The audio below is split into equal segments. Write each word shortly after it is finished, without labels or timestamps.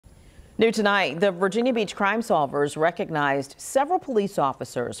New tonight, the Virginia Beach crime solvers recognized several police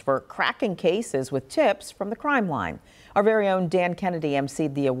officers for cracking cases with tips from the crime line. Our very own Dan Kennedy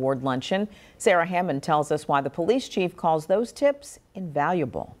emceed the award luncheon. Sarah Hammond tells us why the police chief calls those tips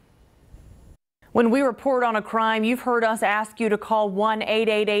invaluable. When we report on a crime, you've heard us ask you to call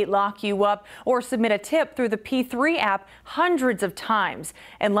 1-888-LOCK-YOU-UP or submit a tip through the P3 app hundreds of times.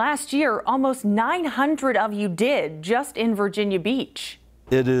 And last year, almost 900 of you did, just in Virginia Beach.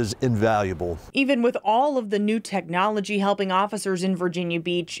 It is invaluable. Even with all of the new technology helping officers in Virginia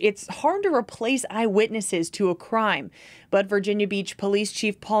Beach, it's hard to replace eyewitnesses to a crime. But Virginia Beach Police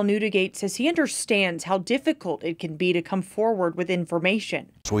Chief Paul Newdigate says he understands how difficult it can be to come forward with information.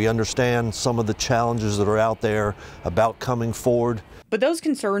 We understand some of the challenges that are out there about coming forward. But those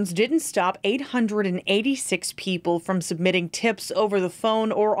concerns didn't stop 886 people from submitting tips over the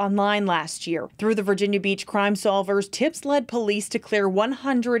phone or online last year. Through the Virginia Beach crime solvers, tips led police to clear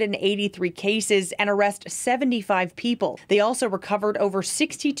 183 cases and arrest 75 people. They also recovered over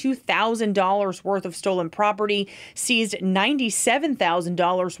 $62,000 worth of stolen property, seized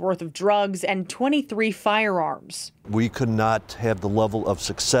 $97,000 worth of drugs, and 23 firearms. We could not have the level of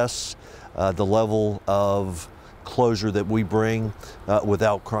success, the level of closure that we bring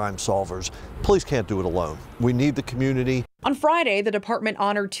without crime solvers. Police can't do it alone. We need the community. On Friday, the department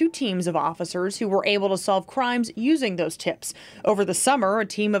honored 2 teams of officers who were able to solve crimes using those tips. Over the summer, a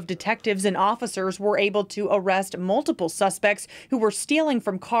team of detectives and officers were able to arrest multiple suspects who were stealing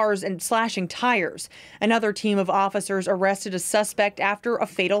from cars and slashing tires. Another team of officers arrested a suspect after a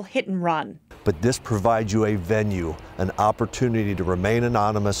fatal hit and run. But this provides you a venue, an opportunity to remain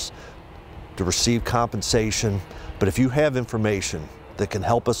anonymous, to receive compensation. But if you have information that can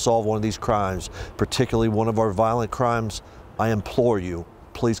help us solve one of these crimes, particularly one of our violent crimes, I implore you,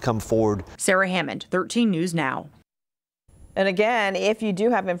 please come forward. Sarah Hammond, 13 News Now. And again, if you do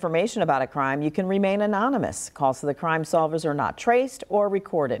have information about a crime, you can remain anonymous. Calls to the crime solvers are not traced or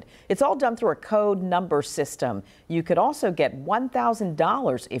recorded. It's all done through a code number system. You could also get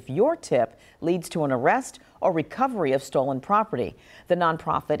 $1,000 if your tip leads to an arrest or recovery of stolen property. The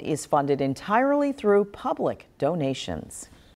nonprofit is funded entirely through public donations.